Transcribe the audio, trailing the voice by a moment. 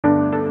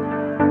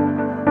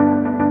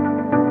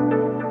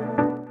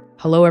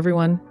Hello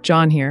everyone,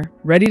 John here.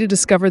 Ready to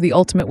discover the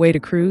ultimate way to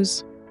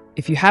cruise?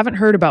 If you haven't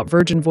heard about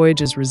Virgin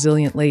Voyages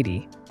Resilient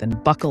Lady, then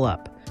buckle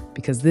up,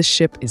 because this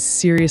ship is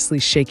seriously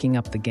shaking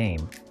up the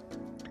game.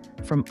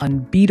 From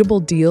unbeatable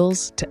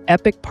deals to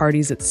epic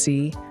parties at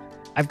sea,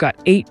 I've got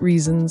 8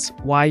 reasons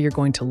why you're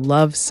going to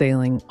love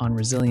sailing on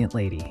Resilient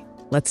Lady.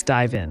 Let's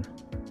dive in.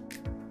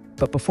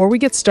 But before we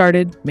get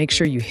started, make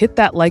sure you hit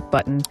that like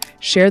button,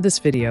 share this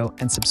video,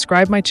 and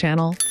subscribe my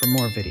channel for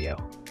more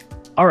video.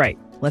 All right,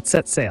 let's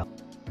set sail.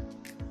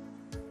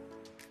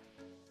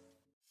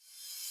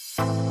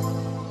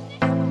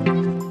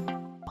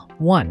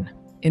 One,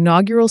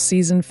 inaugural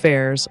season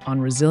fares on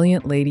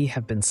Resilient Lady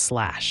have been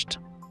slashed.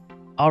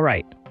 All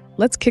right,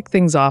 let's kick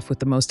things off with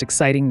the most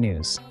exciting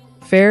news.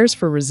 Fares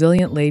for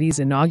Resilient Lady's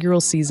inaugural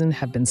season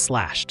have been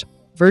slashed.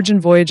 Virgin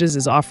Voyages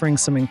is offering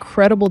some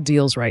incredible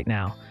deals right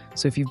now,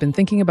 so if you've been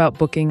thinking about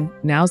booking,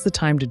 now's the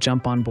time to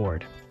jump on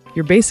board.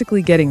 You're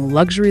basically getting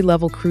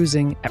luxury-level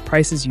cruising at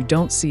prices you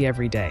don't see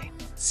every day.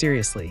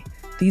 Seriously,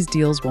 these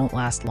deals won't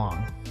last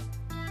long.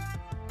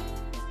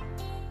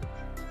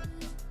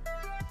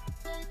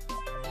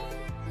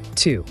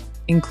 2.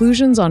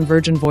 Inclusions on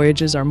Virgin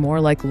Voyages are more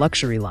like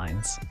luxury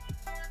lines.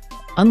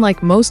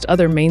 Unlike most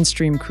other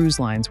mainstream cruise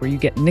lines where you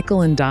get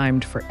nickel and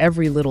dimed for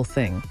every little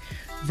thing,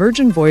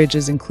 Virgin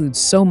Voyages includes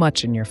so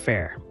much in your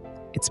fare.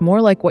 It's more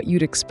like what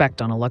you'd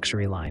expect on a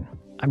luxury line.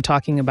 I'm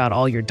talking about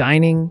all your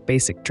dining,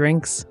 basic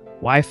drinks,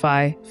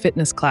 Wi-Fi,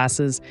 fitness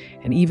classes,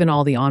 and even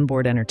all the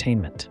onboard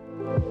entertainment.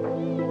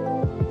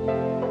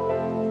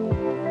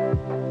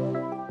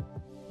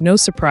 No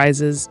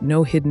surprises,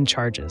 no hidden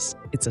charges.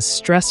 It's a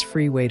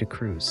stress-free way to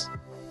cruise.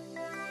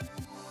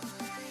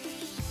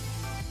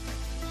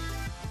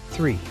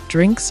 3.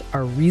 Drinks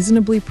are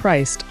reasonably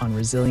priced on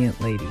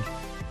Resilient Lady.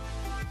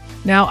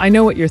 Now, I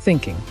know what you're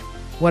thinking.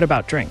 What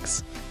about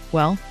drinks?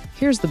 Well,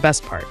 here's the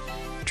best part.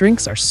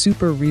 Drinks are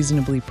super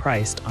reasonably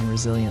priced on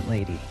Resilient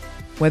Lady.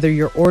 Whether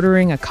you're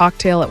ordering a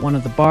cocktail at one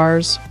of the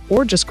bars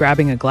or just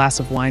grabbing a glass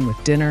of wine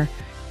with dinner,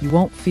 you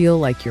won't feel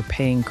like you're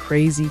paying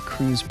crazy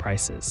cruise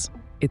prices.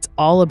 It's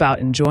all about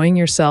enjoying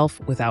yourself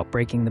without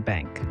breaking the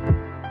bank.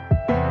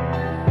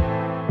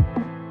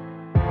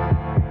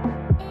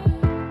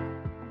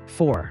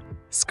 4.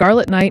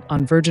 Scarlet Night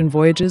on Virgin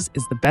Voyages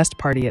is the best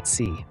party at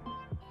sea.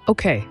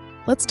 Okay,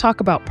 let's talk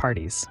about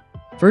parties.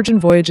 Virgin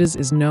Voyages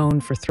is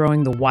known for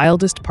throwing the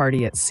wildest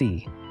party at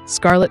sea,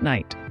 Scarlet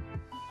Night.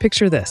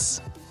 Picture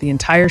this, the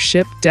entire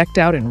ship decked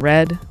out in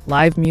red,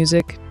 live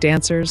music,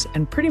 dancers,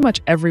 and pretty much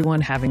everyone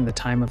having the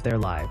time of their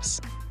lives.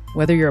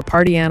 Whether you're a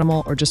party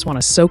animal or just want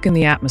to soak in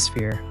the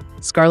atmosphere,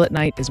 Scarlet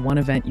Night is one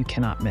event you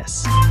cannot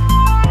miss.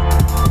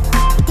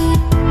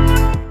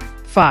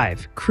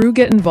 5. Crew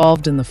get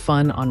involved in the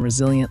fun on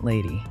Resilient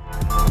Lady.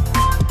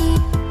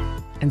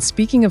 And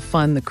speaking of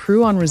fun, the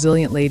crew on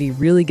Resilient Lady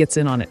really gets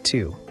in on it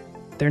too.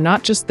 They're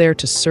not just there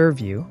to serve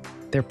you,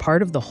 they're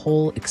part of the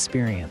whole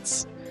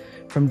experience.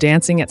 From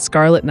dancing at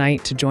Scarlet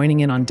Night to joining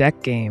in on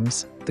deck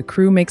games, the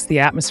crew makes the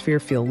atmosphere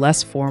feel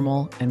less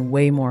formal and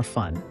way more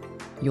fun.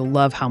 You'll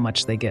love how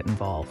much they get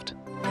involved.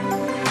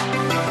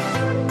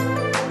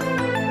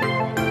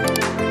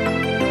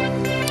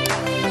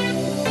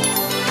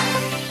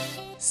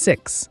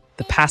 6.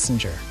 The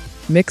passenger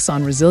mix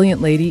on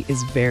Resilient Lady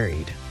is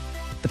varied.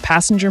 The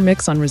passenger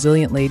mix on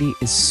Resilient Lady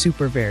is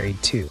super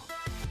varied too.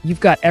 You've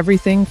got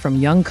everything from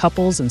young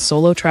couples and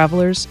solo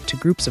travelers to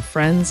groups of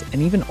friends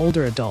and even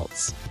older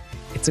adults.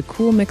 It's a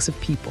cool mix of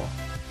people.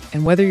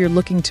 And whether you're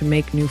looking to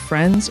make new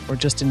friends or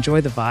just enjoy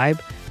the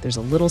vibe, there's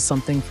a little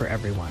something for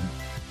everyone.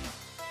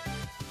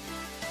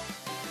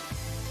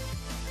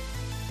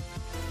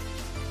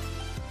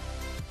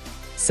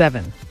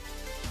 7.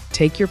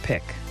 Take your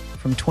pick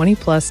from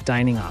 20+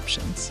 dining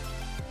options.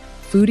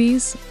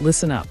 Foodies,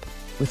 listen up.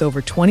 With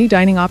over 20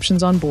 dining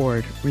options on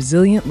board,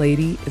 Resilient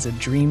Lady is a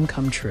dream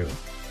come true.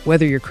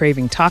 Whether you're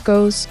craving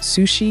tacos,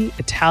 sushi,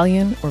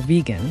 Italian, or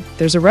vegan,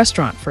 there's a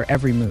restaurant for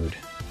every mood.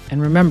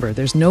 And remember,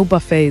 there's no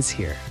buffets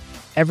here.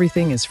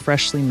 Everything is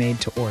freshly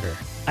made to order.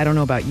 I don't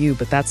know about you,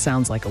 but that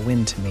sounds like a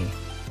win to me.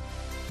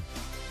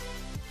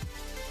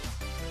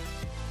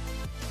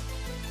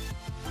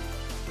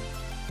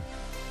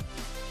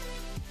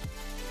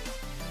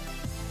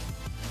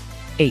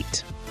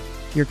 Eight.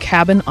 Your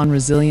cabin on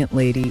Resilient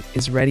Lady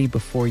is ready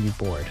before you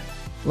board.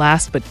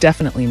 Last but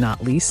definitely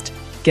not least,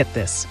 get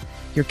this.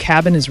 Your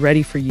cabin is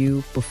ready for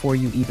you before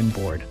you even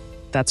board.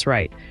 That's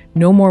right,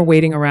 no more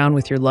waiting around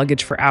with your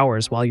luggage for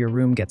hours while your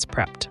room gets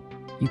prepped.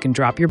 You can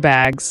drop your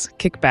bags,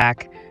 kick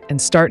back,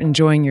 and start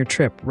enjoying your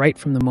trip right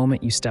from the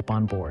moment you step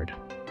on board.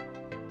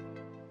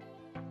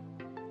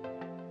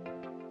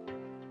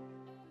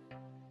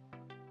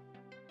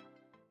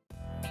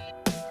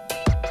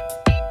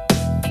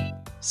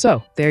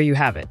 So, there you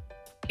have it.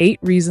 8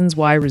 reasons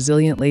why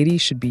Resilient Lady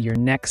should be your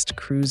next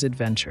cruise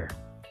adventure.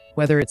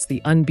 Whether it's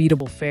the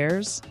unbeatable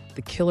fares,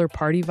 the killer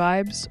party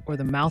vibes, or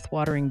the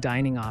mouth-watering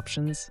dining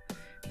options,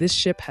 this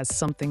ship has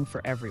something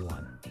for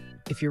everyone.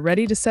 If you're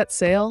ready to set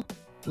sail,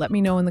 let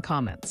me know in the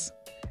comments.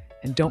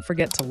 And don't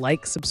forget to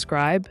like,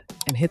 subscribe,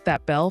 and hit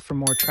that bell for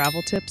more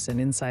travel tips and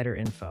insider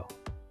info.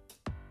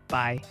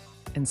 Bye,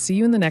 and see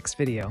you in the next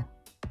video.